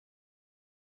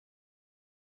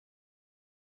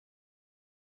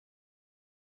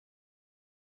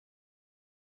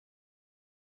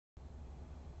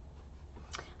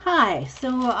Hi,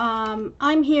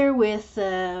 I'm here with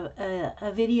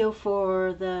a video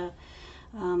for the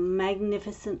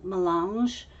Magnificent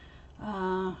Melange.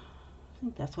 I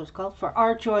think that's what it's called, for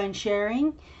Art, Joy, and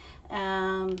Sharing.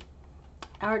 Um,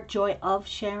 Art, Joy of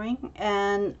Sharing.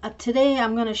 And today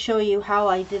I'm going to show you how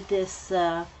I did this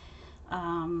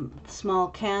small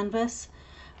canvas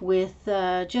with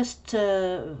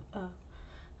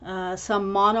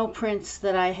some mono prints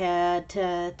that I had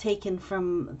taken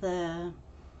from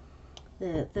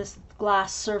this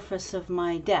glass surface of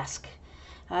my desk.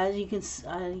 As you can,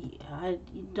 I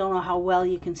don't know how well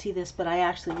you can see this, but I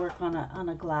actually work on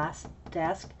a glass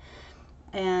desk,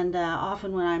 and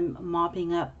often when I'm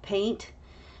mopping up paint,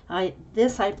 I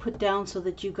put down so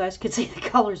that you guys could see the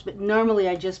colors. But normally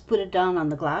I just put it down on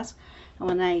the glass, and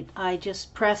when I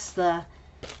just press the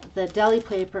deli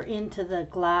paper into the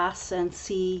glass and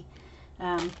see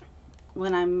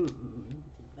when I'm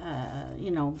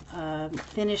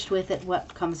finished with it,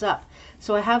 what comes up.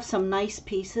 So I have some nice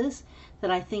pieces that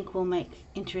I think will make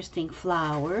interesting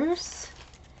flowers,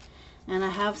 and I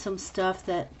have some stuff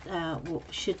that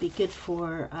should be good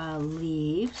for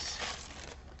leaves.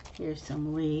 Here's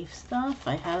some leaf stuff.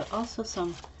 I have also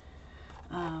some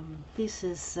this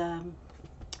is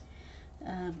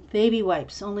baby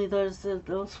wipes, only those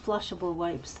flushable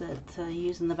wipes that you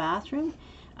use in the bathroom.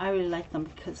 I really like them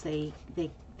because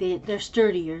they're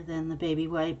sturdier than the baby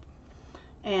wipe,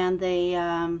 and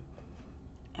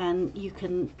and you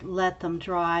can let them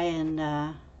dry, and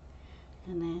then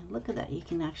look at that, you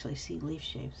can actually see leaf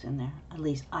shapes in there. At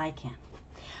least I can.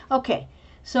 Okay,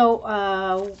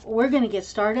 so we're going to get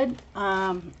started.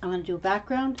 I'm going to do a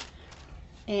background,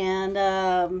 and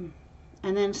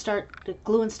then start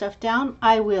gluing stuff down.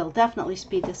 I will definitely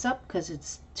speed this up because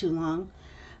it's too long.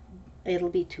 It'll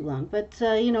be too long, but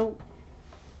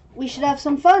we should have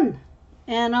some fun.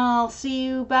 And I'll see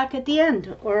you back at the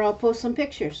end, or I'll post some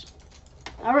pictures.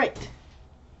 All right.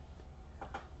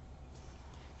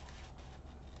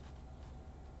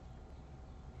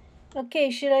 Okay,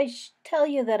 should I tell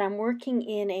you that I'm working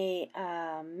in a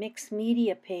mixed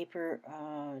media paper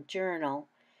journal.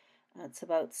 It's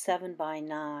about 7 by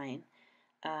 9.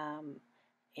 Um,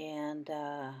 and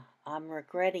I'm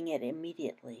regretting it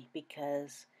immediately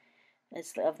because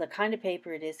it's of the kind of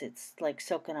paper it is. It's like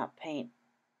soaking up paint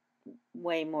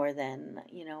way more than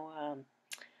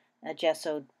a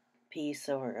gessoed piece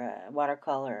or a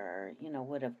watercolor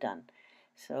would have done.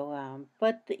 So,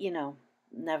 but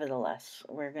nevertheless,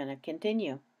 we're going to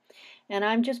continue. And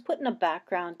I'm just putting a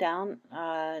background down,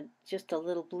 just a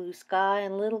little blue sky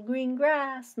and a little green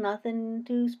grass. Nothing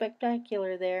too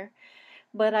spectacular there.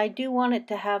 But I do want it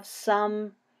to have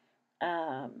some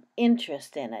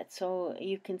interest in it. So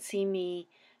you can see me,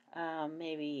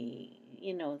 maybe,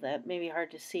 that may be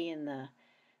hard to see in the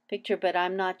picture, but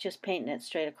I'm not just painting it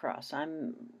straight across.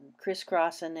 I'm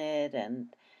crisscrossing it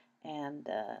and and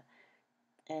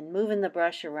moving the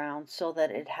brush around so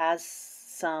that it has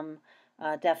some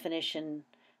definition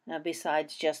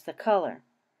besides just the color.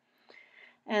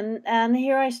 And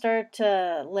here I start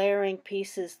layering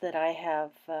pieces that I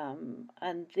have,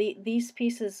 and these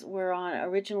pieces were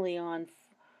originally on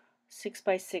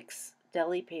 6x6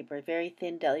 deli paper, very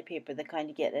thin deli paper, the kind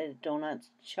you get at a donut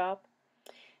shop.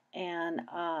 And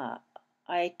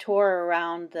I tore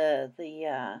around the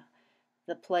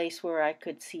place where I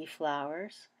could see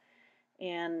flowers,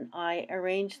 and I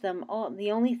arranged them.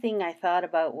 The only thing I thought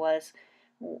about was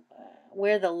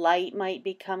where the light might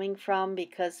be coming from,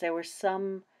 because there were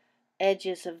some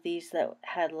edges of these that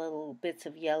had little bits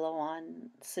of yellow on,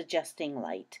 suggesting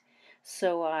light.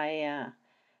 So I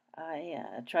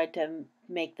tried to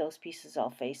make those pieces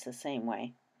all face the same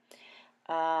way.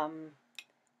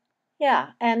 Yeah,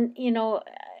 and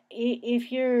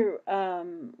if you're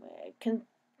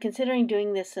considering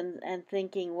doing this and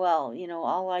thinking, well,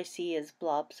 all I see is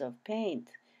blobs of paint,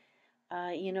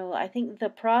 I think the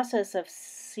process of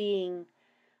seeing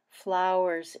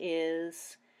flowers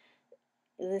is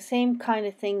the same kind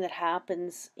of thing that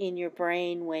happens in your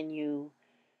brain when you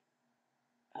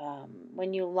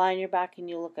lie on your back and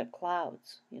you look at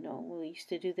clouds. We used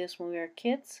to do this when we were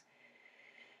kids.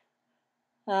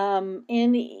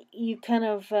 And you kind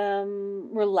of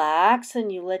relax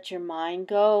and you let your mind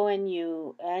go, and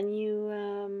you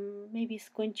maybe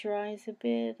squint your eyes a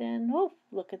bit, and oh,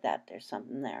 look at that, there's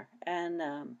something there.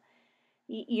 And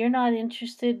you're not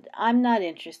interested, I'm not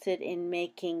interested in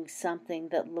making something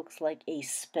that looks like a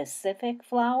specific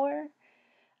flower.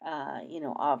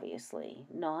 Obviously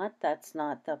not. That's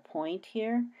not the point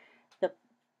here. The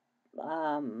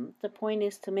the point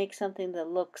is to make something that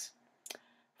looks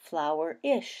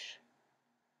flower-ish.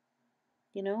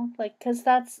 Like, because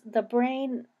that's the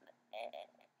brain.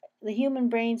 the human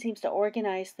brain seems to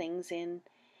organize things in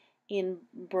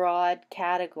broad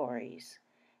categories,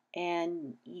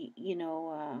 and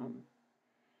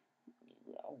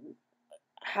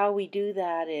how we do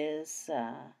that is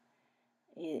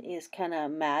kind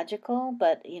of magical,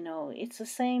 but it's the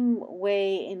same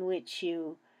way in which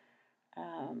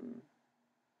um,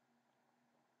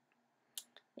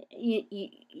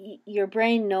 your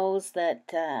brain knows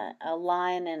that a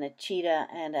lion and a cheetah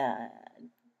and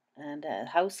a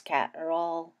house cat are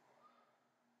all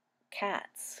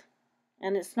cats,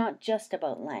 and it's not just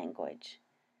about language.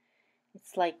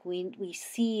 It's like we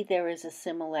see there is a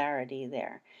similarity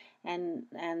there, and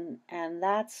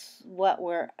that's what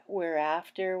we're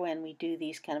after when we do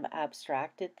these kind of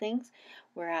abstracted things.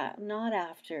 We're not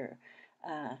after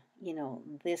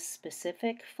this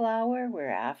specific flower. We're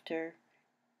after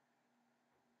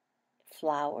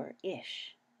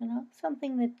flower-ish,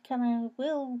 something that kind of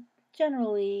will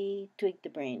generally twig the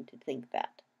brain to think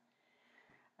that.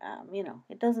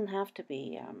 It doesn't have to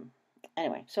be.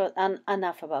 Anyway, so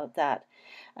enough about that.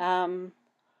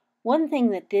 One thing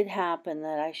that did happen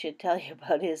that I should tell you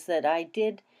about is that I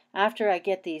did, after I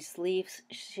get these leaf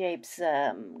shapes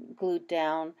glued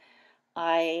down,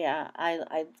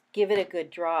 I give it a good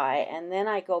dry, and then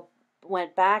I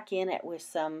went back in it with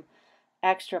some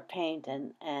extra paint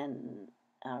and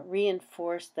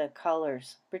reinforced the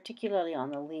colors, particularly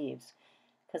on the leaves,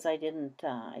 because I didn't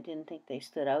think they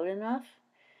stood out enough.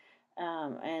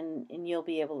 And you'll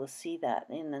be able to see that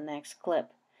in the next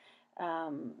clip.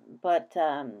 But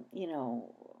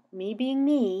me being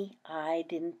me, I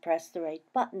didn't press the right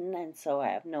button, and so I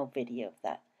have no video of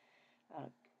that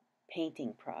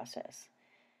painting process,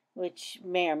 which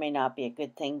may or may not be a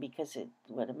good thing because it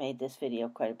would have made this video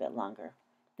quite a bit longer.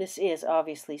 This is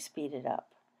obviously speeded up.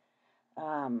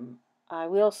 I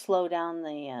will slow down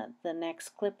the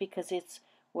next clip because it's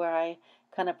where I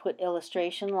kind of put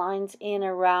illustration lines in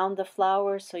around the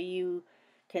flower so you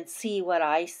can see what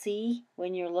I see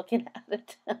when you're looking at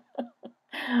it.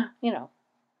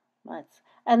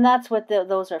 That's what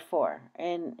those are for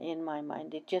in my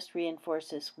mind. It just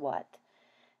reinforces for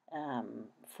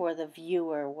the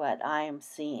viewer what I am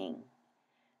seeing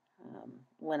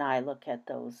when I look at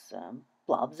those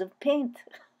blobs of paint.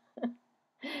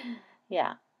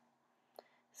 Yeah.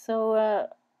 So I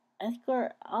think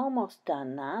we're almost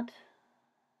done that.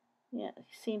 Yeah,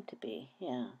 seem to be.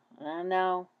 Yeah. And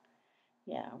now,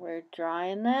 yeah, we're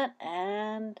drying that,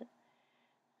 and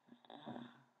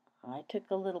I took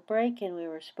a little break, and we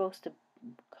were supposed to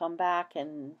come back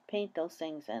and paint those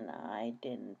things, and I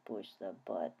didn't push the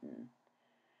button.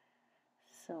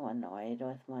 So annoyed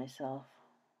with myself.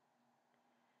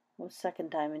 It was the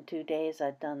second time in 2 days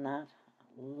I'd done that.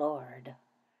 Lord.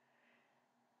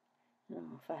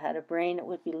 If I had a brain, it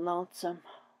would be lonesome.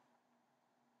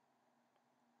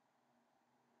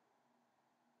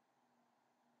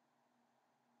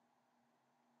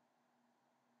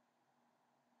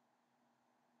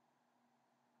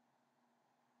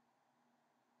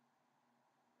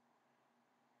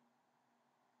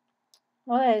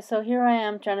 Okay, so here I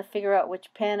am trying to figure out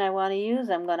which pen I want to use.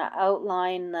 I'm going to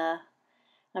outline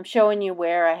I'm showing you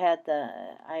where I had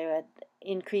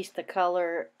increased the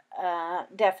color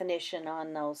definition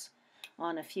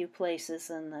on a few places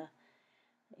in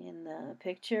the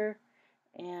picture,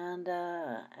 and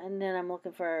then I'm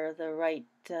looking for the right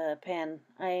pen.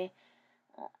 I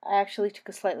actually took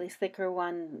a slightly thicker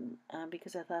one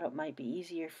because I thought it might be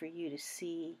easier for you to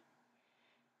see.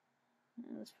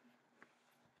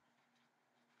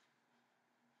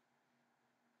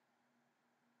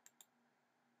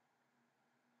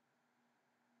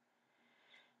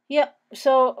 Yep.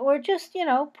 So we're just,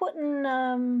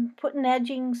 putting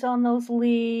edgings on those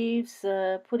leaves,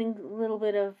 putting a little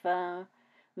bit of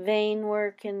vein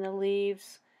work in the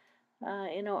leaves.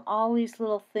 All these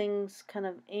little things kind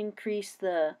of increase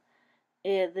the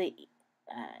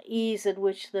ease at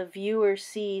which the viewer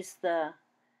sees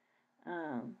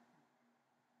um,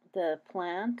 the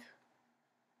plant,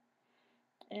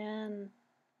 and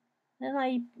then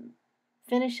I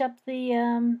finish up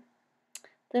the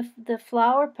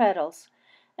flower petals.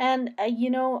 And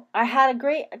I had a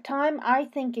great time. I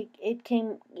think it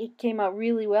came out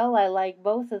really well. I like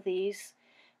both of these,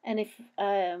 and if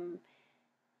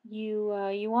you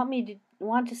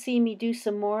want to see me do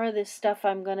some more of this stuff,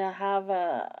 I'm gonna have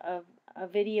a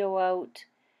video out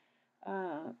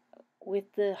with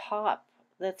the hop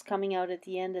that's coming out at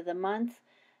the end of the month,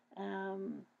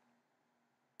 and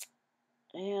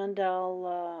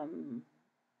I'll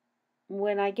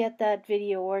when I get that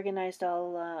video organized,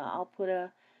 I'll put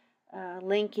a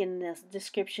link in the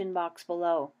description box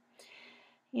below.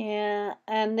 Yeah,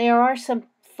 and there are some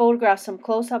photographs, some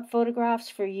close-up photographs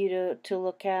for you to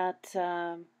look at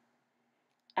the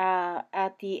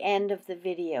end of the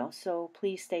video. So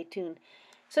please stay tuned.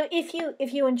 So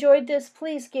if you enjoyed this,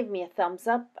 please give me a thumbs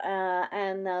up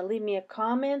and leave me a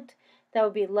comment. That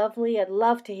would be lovely. I'd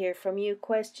love to hear from you.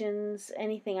 Questions,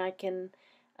 anything I can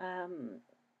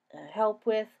help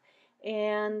with.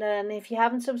 And if you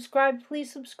haven't subscribed,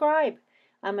 please subscribe.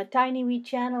 I'm a tiny wee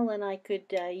channel and I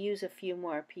could use a few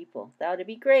more people. That would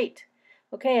be great.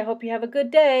 Okay, I hope you have a good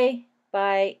day.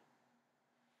 Bye.